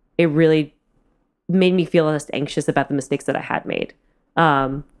it really made me feel less anxious about the mistakes that I had made.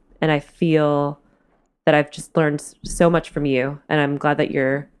 And I feel that I've just learned so much from you, and I'm glad that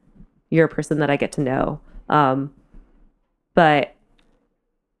you're a person that I get to know. But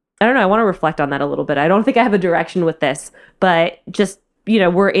I don't know, I want to reflect on that a little bit. I don't think I have a direction with this, but just,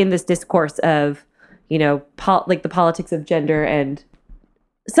 we're in this discourse of, like the politics of gender, and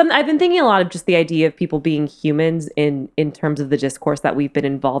I've been thinking a lot of just the idea of people being humans in terms of the discourse that we've been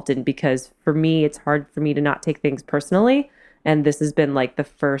involved in, because for me, it's hard for me to not take things personally. And this has been like the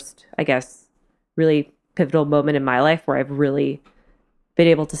first, I guess, really pivotal moment in my life where I've really been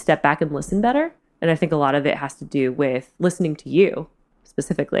able to step back and listen better. And I think a lot of it has to do with listening to you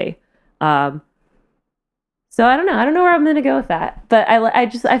specifically. So I don't know where I'm going to go with that, but I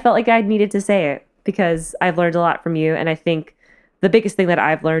felt like I needed to say it because I've learned a lot from you. And I think the biggest thing that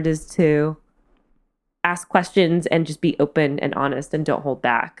I've learned is to ask questions and just be open and honest and don't hold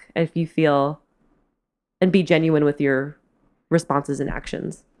back. And if you feel, and be genuine with your responses and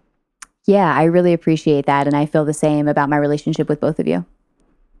actions. Yeah, I really appreciate that. And I feel the same about my relationship with both of you.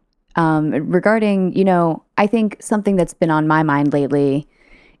 Regarding, I think something that's been on my mind lately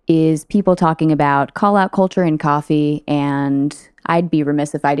is people talking about call out culture in coffee, and I'd be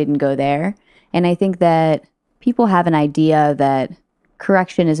remiss if I didn't go there. And I think that people have an idea that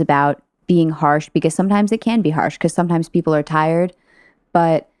correction is about being harsh, because sometimes it can be harsh because sometimes people are tired.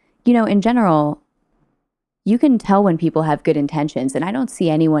 But, in general, you can tell when people have good intentions, and I don't see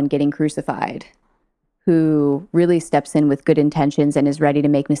anyone getting crucified who really steps in with good intentions and is ready to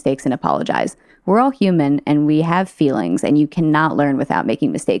make mistakes and apologize. We're all human and we have feelings, and you cannot learn without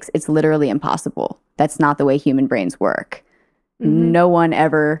making mistakes. It's literally impossible. That's not the way human brains work. Mm-hmm. No one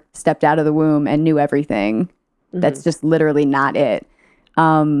ever stepped out of the womb and knew everything. Mm-hmm. That's just literally not it.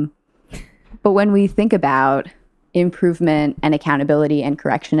 But when we think about improvement and accountability and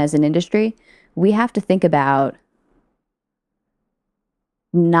correction as an industry, we have to think about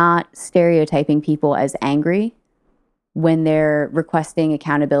not stereotyping people as angry when they're requesting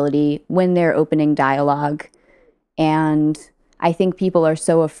accountability, when they're opening dialogue. And I think people are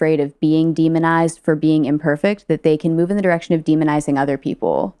so afraid of being demonized for being imperfect that they can move in the direction of demonizing other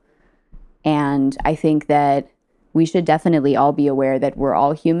people. And I think that we should definitely all be aware that we're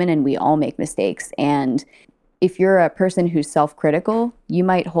all human and we all make mistakes. And if you're a person who's self-critical, you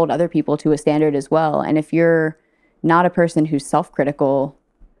might hold other people to a standard as well. And if you're not a person who's self-critical,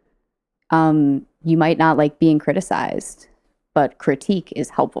 you might not like being criticized, but critique is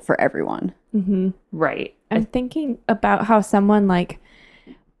helpful for everyone. Mm-hmm. Right. I'm thinking about how someone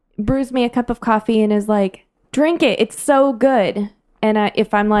brews me a cup of coffee and is like, drink it, it's so good. And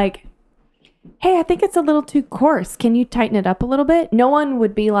if I'm like, hey, I think it's a little too coarse, can you tighten it up a little bit? No one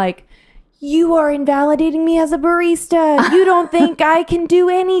would be like, you are invalidating me as a barista. You don't think I can do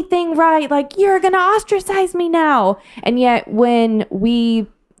anything right. Like, you're going to ostracize me now. And yet when we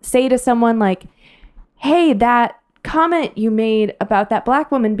say to someone like, hey, that comment you made about that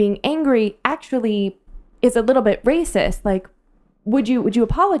black woman being angry actually is a little bit racist. Like, would you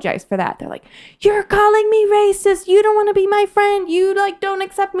apologize for that? They're like, you're calling me racist. You don't want to be my friend. You don't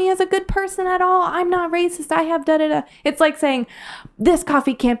accept me as a good person at all. I'm not racist. I have da-da-da. It's like saying, this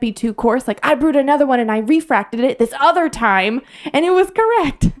coffee can't be too coarse. Like, I brewed another one and I refracted it this other time and it was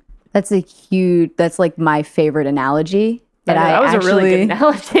correct. That's like my favorite analogy. That was a really good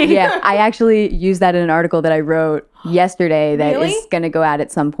analogy. Yeah, I actually used that in an article that I wrote yesterday that Really? is going to go out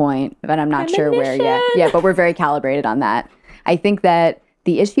at some point, but I'm not sure where yet. Yeah, but we're very calibrated on that. I think that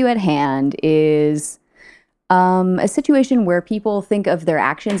the issue at hand is a situation where people think of their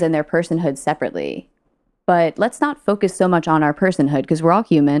actions and their personhood separately. But let's not focus so much on our personhood, because we're all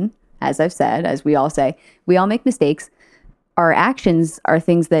human, as I've said, as we all say. We all make mistakes. Our actions are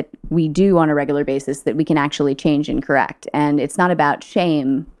things that we do on a regular basis that we can actually change and correct. And it's not about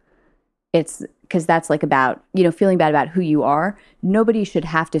shame. It's because that's about, feeling bad about who you are. Nobody should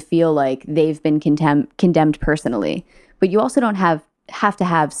have to feel like they've been condemned personally. But you also don't have to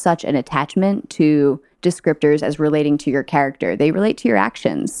have such an attachment to descriptors as relating to your character. They relate to your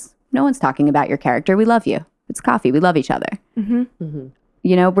actions. No one's talking about your character. We love you. It's coffee. We love each other. Mm-hmm.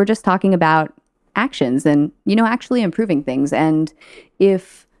 Mm-hmm. We're just talking about actions and, actually improving things. And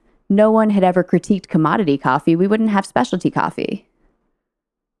if no one had ever critiqued commodity coffee, we wouldn't have specialty coffee.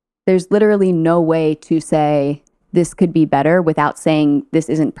 There's literally no way to say this could be better without saying this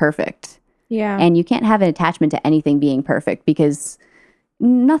isn't perfect. Yeah. And you can't have an attachment to anything being perfect, because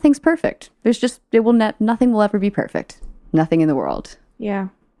nothing's perfect. There's just, nothing will ever be perfect. Nothing in the world. Yeah.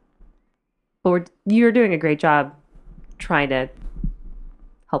 But you're doing a great job trying to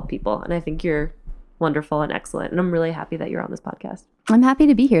help people. And I think you're wonderful and excellent. And I'm really happy that you're on this podcast. I'm happy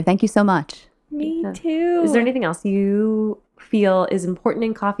to be here. Thank you so much. Me too. Is there anything else you feel is important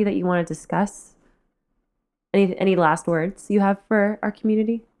in coffee that you want to discuss? Any last words you have for our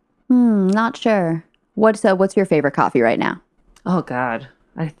community? Not sure. What's your favorite coffee right now? Oh God,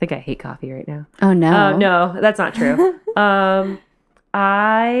 I think I hate coffee right now. Oh no. No, that's not true.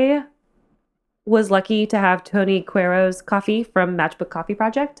 I was lucky to have Tony Cuero's coffee from Matchbook Coffee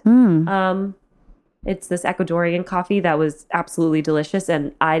Project. It's this Ecuadorian coffee that was absolutely delicious,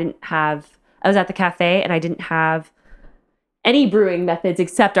 and I was at the cafe and I didn't have any brewing methods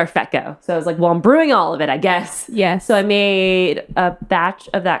except our Fetco. So I was like, well, I'm brewing all of it, I guess. Yes. So I made a batch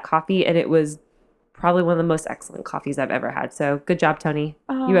of that coffee, and it was probably one of the most excellent coffees I've ever had. So good job, Tony.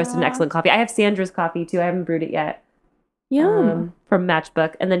 You roasted an excellent coffee. I have Sandra's coffee too. I haven't brewed it yet. Yum. From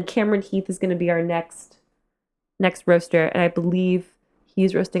Matchbook. And then Cameron Heath is going to be our next roaster. And I believe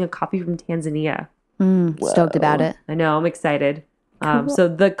he's roasting a coffee from Tanzania. Stoked about it. I know. I'm excited. Cool. So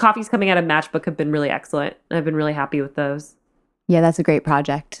the coffees coming out of Matchbook have been really excellent. And I've been really happy with those. Yeah, that's a great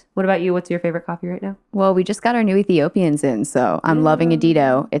project. What about you? What's your favorite coffee right now? Well, we just got our new Ethiopians in, so I'm loving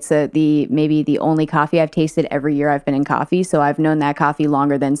Adito. It's maybe the only coffee I've tasted every year I've been in coffee, so I've known that coffee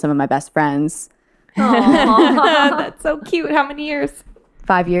longer than some of my best friends. That's so cute. How many years?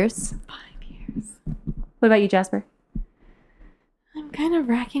 5 years. 5 years. What about you, Jasper? I'm kind of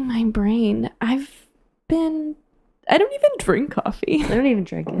racking my brain. I don't even drink coffee. I don't even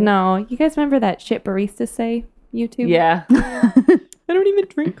drink it. No, you guys remember that shit baristas say? YouTube? Yeah. I don't even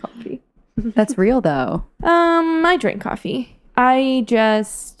drink coffee. That's real though. I drink coffee. I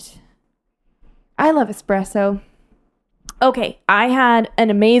love espresso. Okay, I had an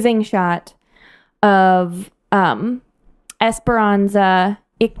amazing shot of Esperanza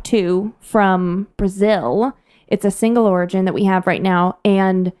Ictu from Brazil. It's a single origin that we have right now,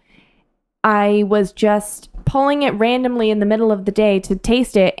 and I was just pulling it randomly in the middle of the day to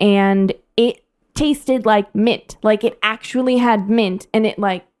taste it, and it tasted like mint. Like it actually had mint, and it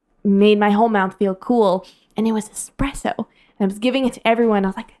like made my whole mouth feel cool, and it was espresso. And I was giving it to everyone. I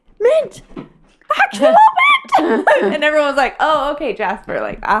was like, mint! Actual mint! And everyone was like, oh, okay, Jasper.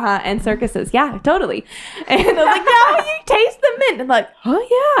 Like, and Circus says, yeah, totally. And I was like, no, you taste the mint. And like,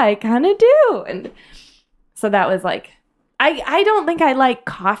 oh yeah, I kind of do. And so that was like, I don't think I like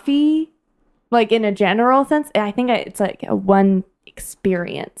coffee, like in a general sense. I think it's like a one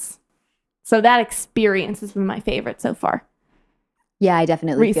experience. So that experience has been my favorite so far. Yeah, I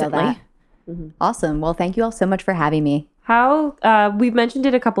definitely Recently. feel that. Awesome. Well, thank you all so much for having me. How, we've mentioned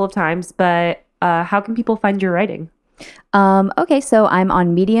it a couple of times, but how can people find your writing? Okay, so I'm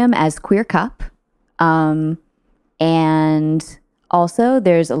on Medium as Queer Cup. And also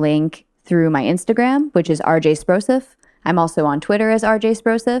there's a link through my Instagram, which is RJ Sprosif. I'm also on Twitter as RJ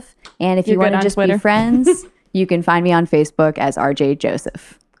Sprosif. And if you You're want good to on just Twitter. be friends, you can find me on Facebook as RJ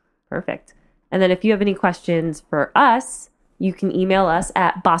Joseph. Perfect. And then if you have any questions for us, you can email us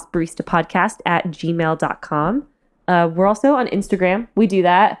at bossbaristapodcast@gmail.com. We're also on Instagram. We do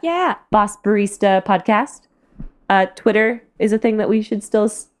that. Yeah. Boss Barista Podcast. Twitter is a thing that we should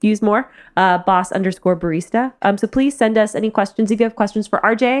still use more. Boss_barista. So please send us any questions. If you have questions for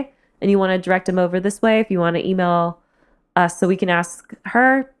RJ and you want to direct them over this way, if you want to email us so we can ask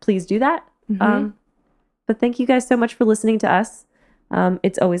her, please do that. But thank you guys so much for listening to us.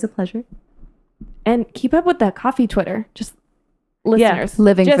 It's always a pleasure. And keep up with the coffee Twitter. Just listeners.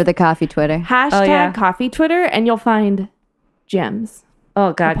 Living Just for the coffee Twitter. hashtag yeah. coffee Twitter, and you'll find gems.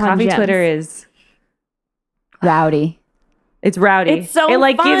 Oh God, Upon coffee gems. Twitter is Rowdy. it's rowdy. It's so it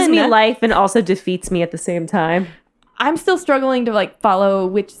like gives me fun. life and also defeats me at the same time. I'm still struggling to like follow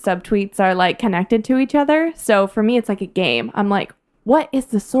which subtweets are like connected to each other. So for me, it's like a game. I'm like, what is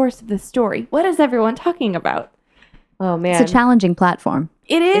the source of this story? What is everyone talking about? Oh man, It's a challenging platform.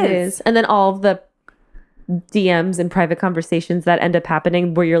 It is. It is. And then all of the DMs and private conversations that end up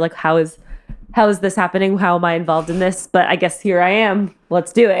happening where you're like, how is this happening? How am I involved in this? But I guess here I am.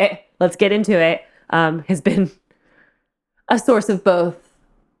 Let's do it. Let's get into it. Has been a source of both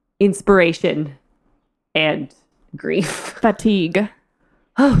inspiration and grief. Fatigue.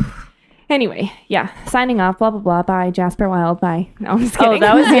 Anyway, yeah. Signing off. Blah, blah, blah. Bye. Jasper Wild. Bye. No, I'm just kidding. Oh,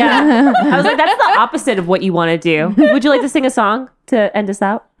 that was, yeah. I was like, that's the opposite of what you want to do. Would you like to sing a song to end us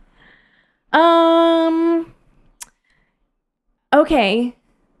out? Okay.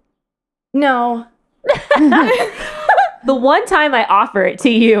 No. The one time I offer it to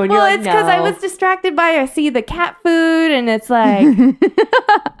you and Well, you're like, it's because I no. was distracted by I see the cat food, and it's like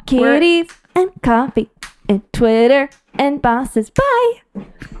kitties and coffee and Twitter and bosses. Bye.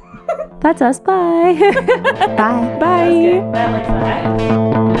 That's us. Bye. Bye. Bye. That was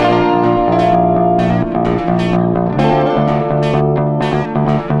fun.